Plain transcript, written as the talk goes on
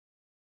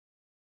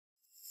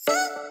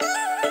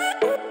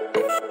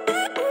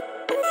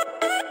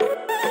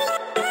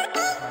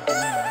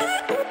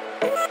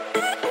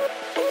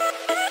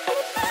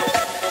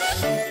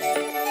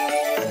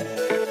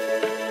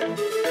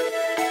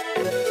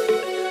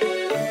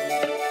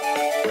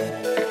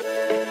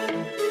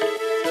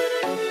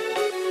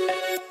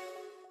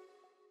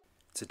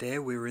Today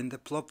we're in the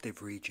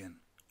Plovdiv region.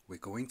 We're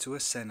going to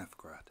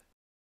Asenovgrad.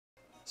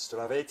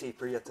 Здравейте,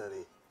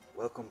 приятели!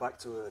 Welcome back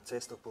to A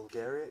Taste of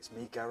Bulgaria. It's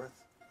me, Gareth,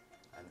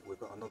 and we've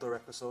got another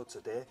episode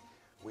today.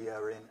 We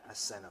are in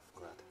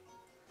Asenovgrad.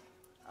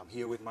 I'm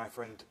here with my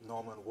friend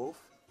Norman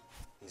Wolf.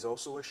 He's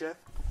also a chef.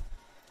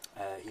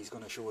 He's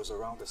going to show us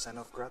around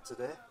Asenovgrad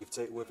today.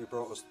 Where have you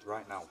brought us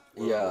right now?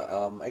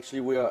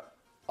 Actually we are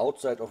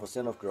outside of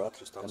Asenovgrad,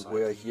 and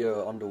we are here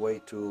on the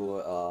way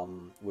to,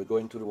 we're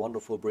going to the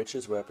wonderful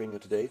bridges where I bring you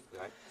today.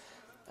 Right.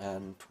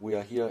 And we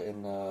are here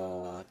in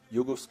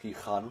Jugovski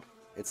Khan,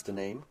 it's the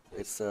name.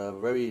 It's a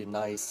very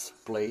nice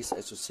place,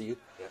 as you see.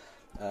 Yeah.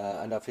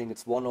 And I think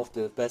it's one of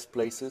the best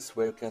places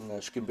where you can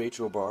Skembe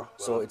Chorba. Well,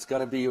 so it's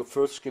gonna be your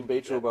first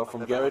Skembe Chorba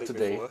from Gareth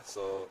today. Before,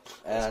 so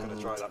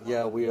and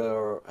yeah, we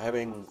are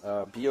having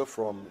beer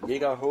from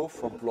Jägerhof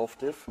from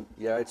Plovdiv.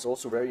 Yeah, it's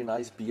also very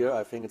nice beer.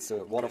 I think it's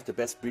one of the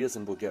best beers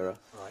in Bulgaria.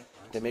 Right,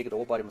 nice. They make it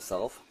all by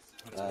themselves.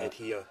 It's made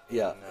here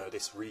in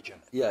this region.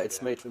 Yeah,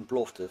 it's made in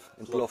Plovdiv.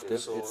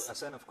 So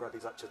Asenovgrad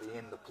is actually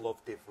in the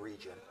Plovdiv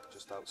region,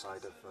 just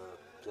outside of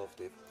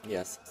Plovdiv.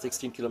 Yes,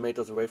 16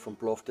 kilometers away from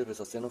Plovdiv is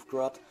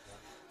Asenovgrad.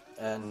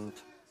 And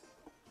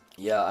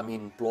yeah, I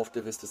mean,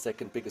 Plovdiv is the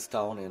second biggest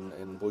town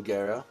in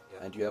Bulgaria,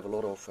 and you have a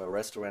lot of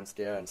restaurants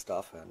there and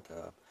stuff. And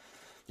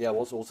yeah, I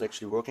was also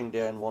actually working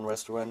there in one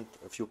restaurant.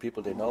 A few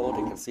people they know,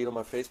 they can see it on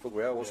my Facebook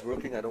where I was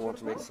working. I don't want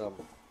to make some.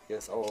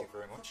 Yes, our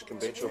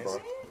Skembe Chorba.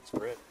 It's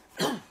great.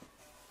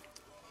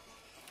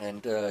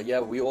 And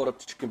yeah, we ordered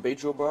Skembe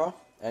Chorba,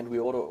 and we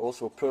ordered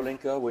also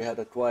perlinka. We had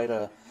quite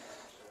a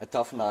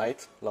tough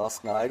night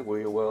last night.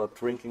 We were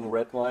drinking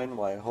red wine,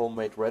 my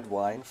homemade red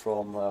wine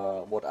from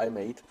what I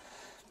made,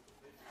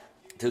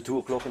 till 2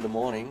 o'clock in the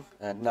morning,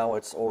 and now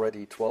it's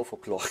already 12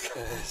 o'clock.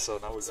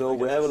 So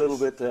we have a little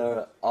bit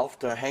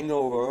after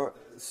hangover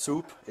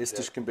soup is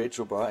the Skembe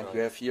Chorba, and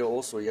you have here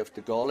also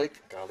the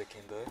garlic. Garlic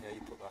in there, yeah,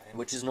 you put that in.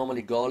 Which is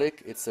normally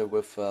garlic. It's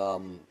with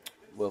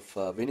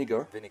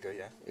vinegar. Vinegar,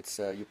 yeah. It's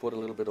you put a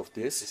little bit of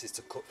this. This is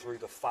to cut through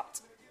the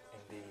fat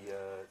in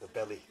the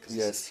belly.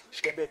 Yes.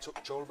 Skembe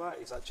Chorba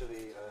is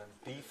actually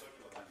beef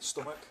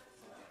stomach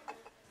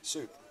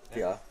soup.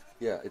 Yeah.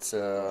 It's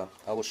I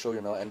will show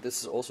you now. And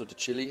this is also the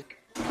chili.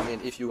 I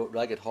mean, if you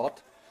like it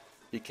hot,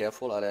 be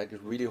careful. I like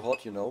it really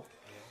hot, you know.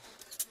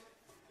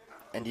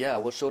 Yeah. And yeah, I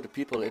will show the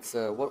people. It's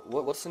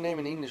what's the name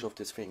in English of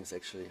these things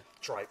actually?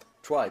 Tripe.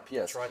 Tripe,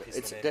 yes. Tripe is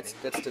the name.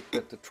 That's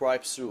the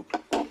tripe soup.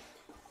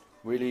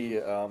 Really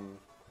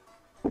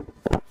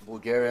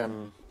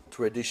Bulgarian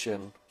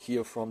tradition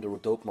here from the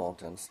Rhodope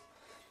Mountains,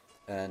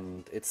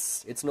 and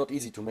it's not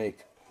easy to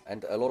make,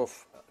 and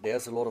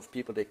there's a lot of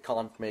people they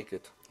can't make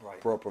it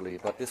properly,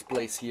 but this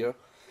place here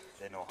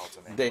they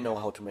know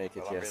how to make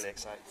it. Yes. I'm really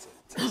excited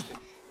to taste it.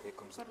 Here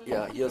comes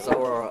the here's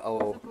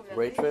our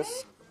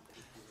waitress.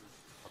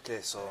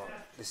 Okay, so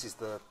this is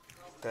the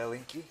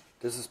perlinki.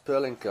 This is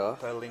perlinka.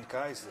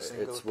 Perlinka is the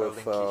single. It's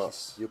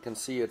with you can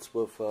see it's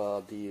with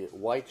the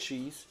white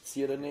cheese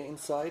sirene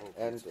inside,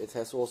 and it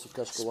has also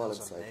kashkawal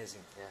inside.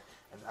 Amazing, yeah.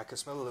 And I can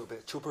smell a little bit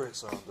of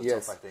chubritz on the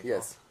top, I think.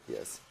 Yes.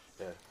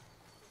 Yeah.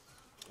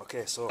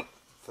 Okay, so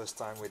first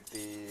time with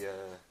the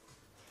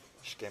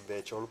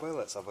Skembe Chorba.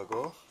 Let's have a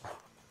go.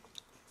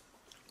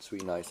 It's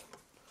really nice.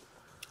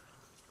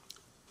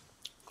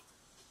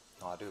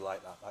 No, I do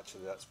like that.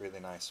 Actually, that's really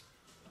nice.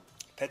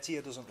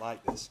 Petia doesn't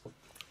like this.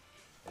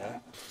 Yeah,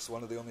 it's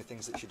one of the only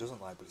things that she doesn't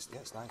like, but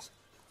it's nice.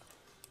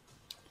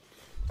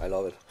 I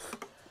love it.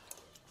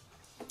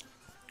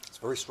 It's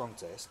very strong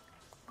taste.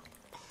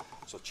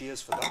 So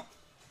cheers for that.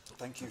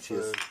 Thank you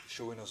for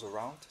showing us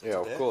around. Yeah,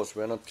 today. Of course.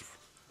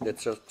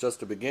 That's just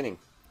the beginning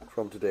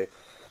from today.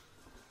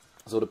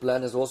 So the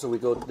plan is also we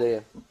go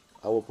today.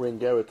 I will bring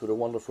Gareth to the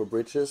wonderful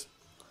bridges,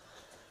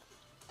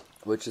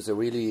 which is a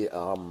really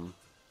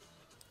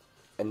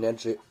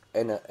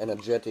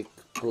energetic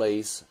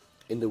place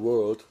in the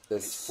world.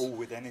 It's full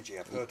with energy.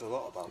 I've heard a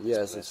lot about this.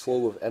 Yes, it's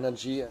full with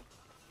energy.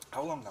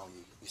 How long now?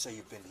 You say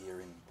you've been here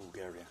in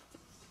Bulgaria?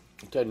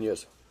 10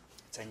 years.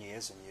 10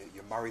 years, and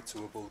you're married to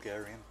a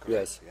Bulgarian, correct?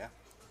 Yes. Yeah.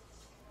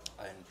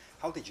 And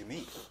how did you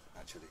meet,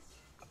 actually?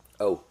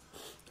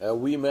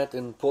 We met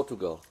in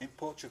Portugal. In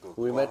Portugal?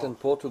 We met in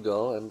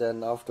Portugal, and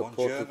then after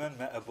Portugal... One German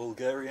met a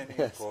Bulgarian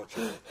in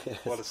Portugal.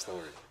 Yes. What a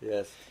story.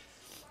 Yes.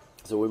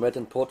 So we met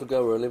in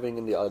Portugal. We were living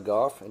in the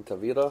Algarve, in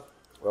Tavira.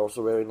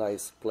 Also a very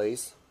nice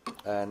place.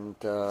 And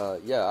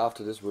yeah,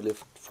 after this we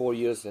lived 4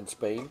 years in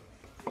Spain,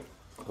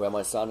 where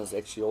my son is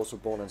actually also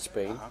born in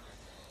Spain.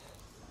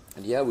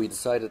 And yeah, we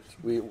decided,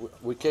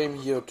 we came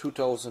here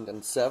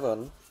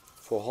 2007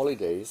 for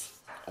holidays,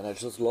 and I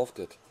just loved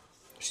it.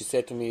 She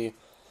said to me,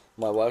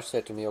 my wife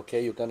said to me,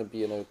 okay, you're gonna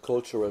be in a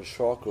cultural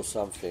shock or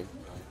something,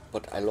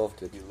 but I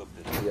loved it. You loved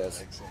it?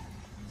 Yes. Excellent.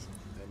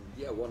 And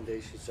yeah, one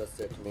day she just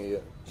said to me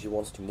she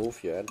wants to move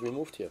here, and we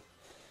moved here.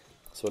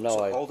 So now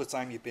all the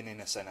time you've been in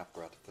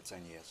Asenovgrad for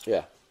 10 years?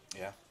 Yeah.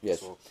 Yeah?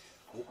 Yes. So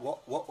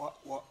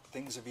what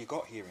things have you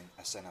got here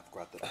in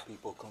Asenovgrad that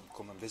people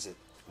come and visit?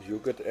 You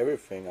get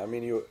everything. I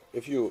mean,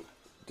 if you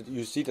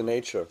see the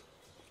nature.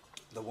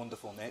 The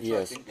wonderful nature,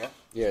 yes. I think, yeah?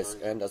 Yes,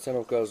 and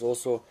Asenovgrad is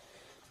also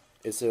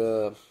It's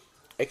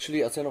actually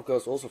Asenovgrad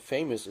is also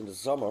famous in the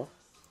summer.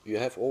 You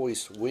have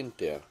always wind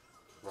there.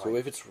 So Right.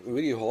 if it's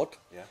really hot,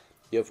 Yeah.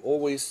 you have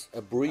always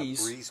a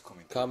breeze,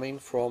 coming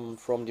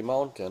from the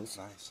mountains.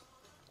 Nice.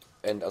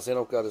 And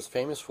Asenovgrad is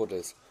famous for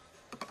this.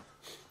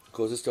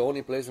 Because it's the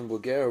only place in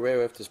Bulgaria where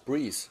you have this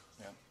breeze.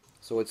 Yeah.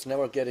 So it's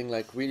never getting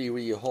like really,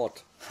 really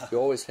hot. You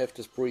always have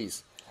this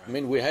breeze. I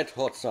mean, we had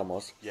hot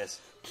summers. Yes.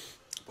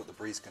 But the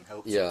breeze can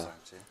help Yeah.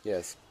 sometimes, yeah?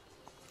 Yes.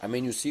 I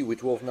mean, you see, we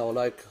drove now,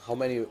 like, how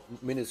many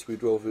minutes we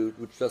drove? We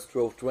just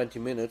drove 20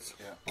 minutes.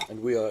 Yeah.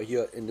 And we are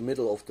here in the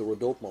middle of the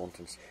Rhodope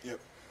Mountains. Yep.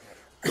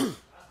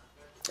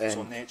 And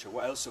So nature,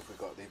 what else have we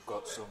got? They've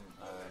got some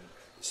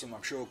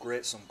I'm sure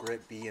some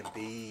great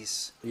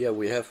B&Bs, yeah,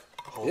 we have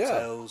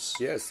hotels.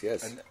 Yeah.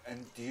 Yes.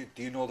 And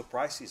do you know the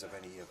prices of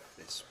any of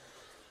this?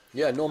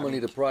 Yeah, normally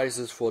the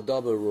prices for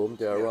double room,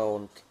 they're Yeah.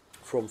 around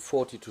from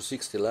 40 to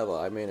 60 leva.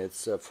 I mean,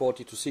 it's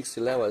 40 to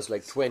 60 leva is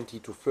like 20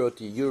 to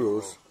 30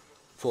 euros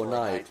for a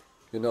night,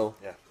 you know.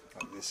 Yeah,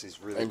 this is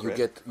really And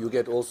great. you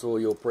get also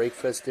your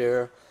breakfast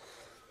there.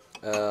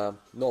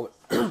 No,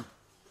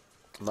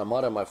 my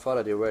mother and my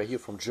father, they were here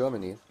from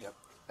Germany. Yep.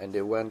 And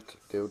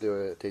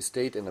they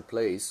stayed in a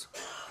place,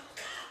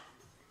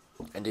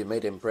 and they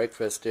made them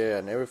breakfast there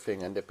and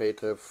everything, and they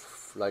paid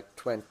like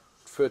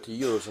 30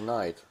 euros a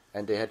night,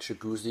 and they had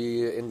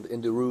jacuzzi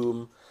in the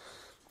room,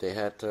 they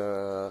had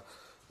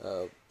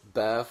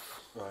bath,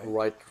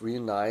 right,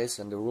 real nice,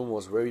 and the room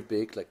was very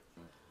big. Like,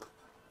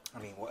 I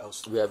mean, what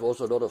else? we have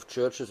also a lot of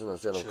churches in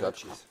Asenovgrad.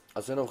 Churches.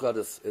 Asenovgrad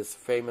is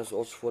famous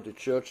also for the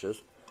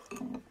churches.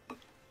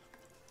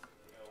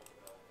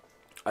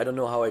 I don't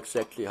know how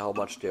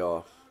much they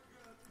are,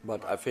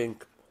 but I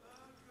think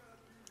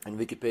in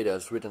Wikipedia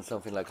it's written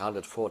something like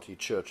 140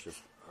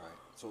 churches. Right.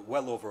 So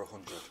well over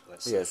 100,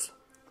 let's say. Yes.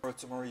 For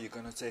tomorrow you're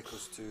going to take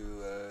us to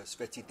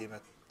Sveti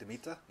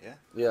Dimitar, yeah?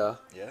 Yeah.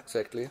 Yeah.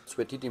 Exactly.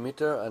 Sveti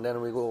Dimitar, and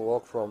then we go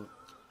walk from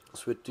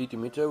Sveti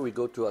Dimitar. We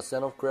go to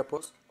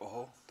Asenovgrad,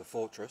 Oh, the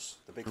fortress,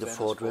 the big the famous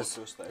fortress.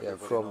 that Yeah,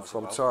 everybody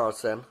from knows about.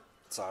 Tsarasen.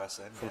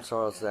 Tsarasen, From yeah.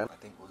 Tsarasen. I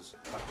think it was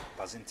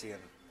Byzantine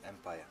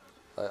Empire.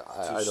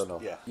 I don't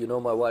know. Yeah. You know,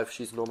 my wife,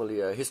 she's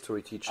normally a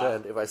history teacher,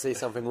 and if I say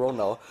something wrong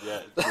now,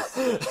 Yeah,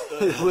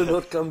 it will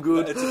not come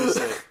good. better to be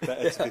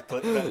safe.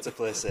 Better to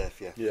play safe,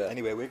 yeah. Yeah.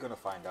 Anyway, we're going to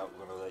find out.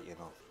 We're going to let you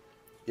know.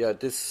 Yeah,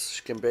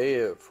 this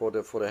Skembe for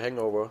the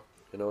hangover,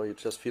 you know, you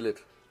just feel it.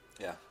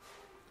 Yeah.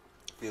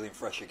 Feeling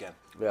fresh again.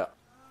 Yeah.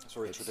 It's a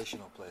very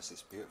traditional place.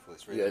 It's beautiful.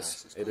 It's really nice.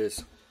 Yes, It's it good.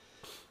 is.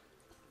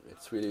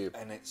 It's really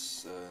And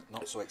it's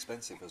not so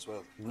expensive as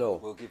well. No.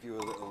 We'll give you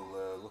a little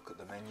look at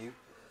the menu.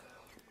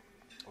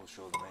 We'll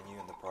show the menu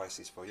and the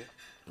prices for you.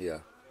 yeah.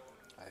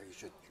 You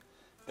should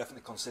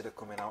definitely consider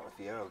coming out of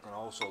here. I'm going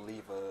to also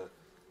leave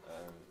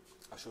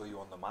I'll show you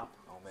on the map.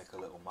 I'll make a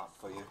little map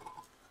for you.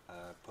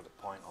 Put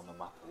a point on the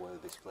map where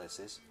this place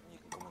is, and you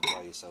can come and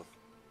try yourself.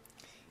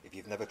 If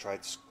you've never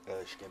tried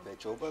Skembe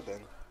Chorba, then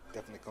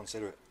definitely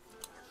consider it.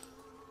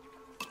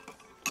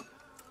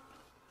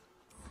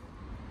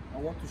 I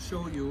want to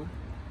show you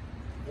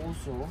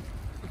also,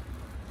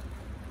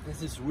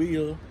 this is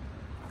real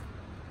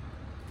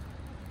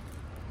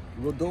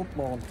Rhodope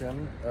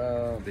Mountain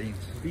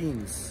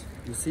beans.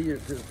 You see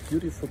the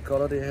beautiful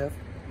color they have?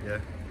 Yeah.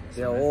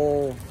 They are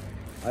all,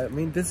 I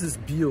mean, this is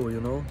bio, you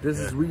know, this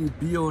is really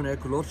bio and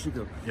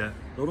ecological. Yeah.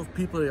 A lot of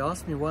people, they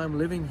ask me why I'm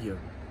living here.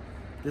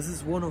 This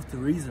is one of the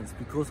reasons,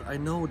 because I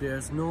know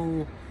there's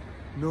no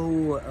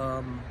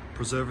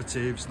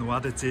Preservatives, no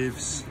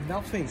additives.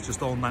 nothing. It's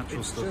just all natural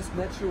It's stuff. just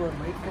natural,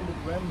 made from the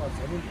grandmas.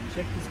 I mean,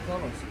 check these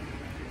colors.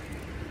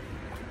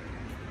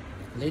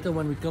 Later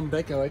when we come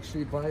back, I'll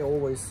actually buy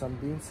always some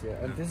beans here.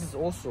 And this is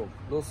also,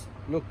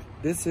 look,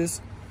 this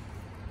is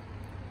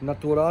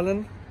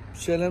Naturalen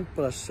Pschelen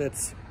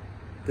Prasets.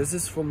 This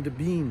is from the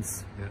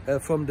beans. Yeah.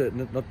 From the,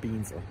 not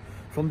beans,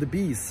 from the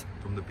bees.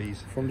 From the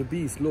bees. From the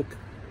bees, look.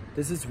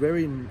 This is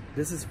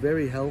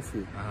very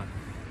healthy. Uh-huh.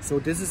 So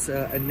this is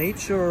a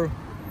nature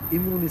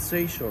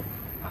immunization.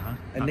 Uh-huh.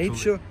 A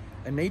nature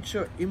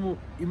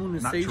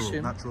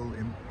immunization, Natural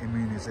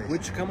immunization.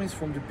 which comes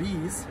from the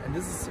bees. And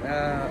this is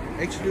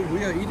actually,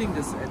 we are eating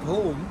this at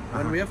home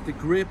when we have the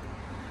grip.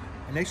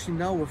 And actually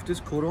now with this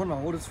corona,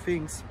 all these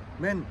things,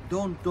 man,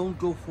 don't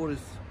go for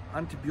this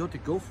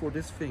antibiotic. Go for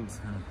these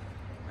things.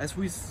 As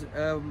we,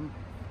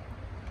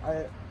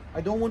 I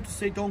don't want to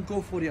say don't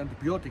go for the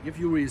antibiotic if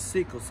you're really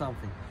sick or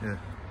something. Yeah.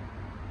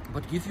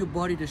 But give your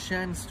body the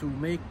chance to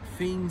make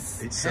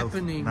things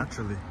happening.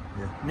 Naturally.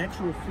 Yeah.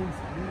 Natural things.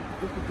 I mean,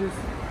 look at this.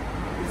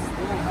 This is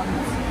all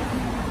honey.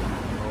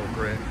 Oh,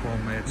 great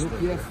homemade Look,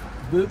 stuff. you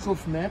have bulk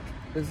of net.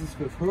 This is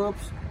with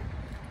herbs.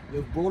 You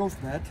have bowl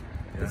of net.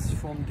 Yeah. This is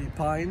from the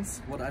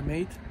pines, what I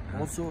made.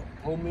 Also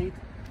homemade.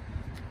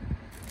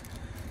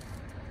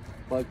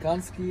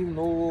 Balkanski,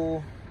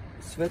 no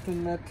sweater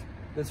net.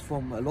 That's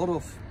from a lot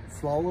of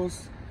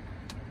flowers.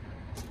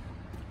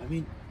 I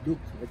mean, look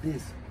at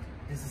this.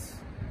 This is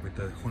With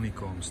the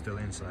honeycomb still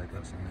inside.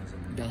 That's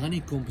amazing. the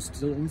honeycomb is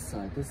still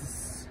inside. This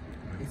is,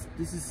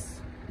 this is,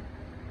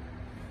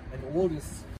 and all this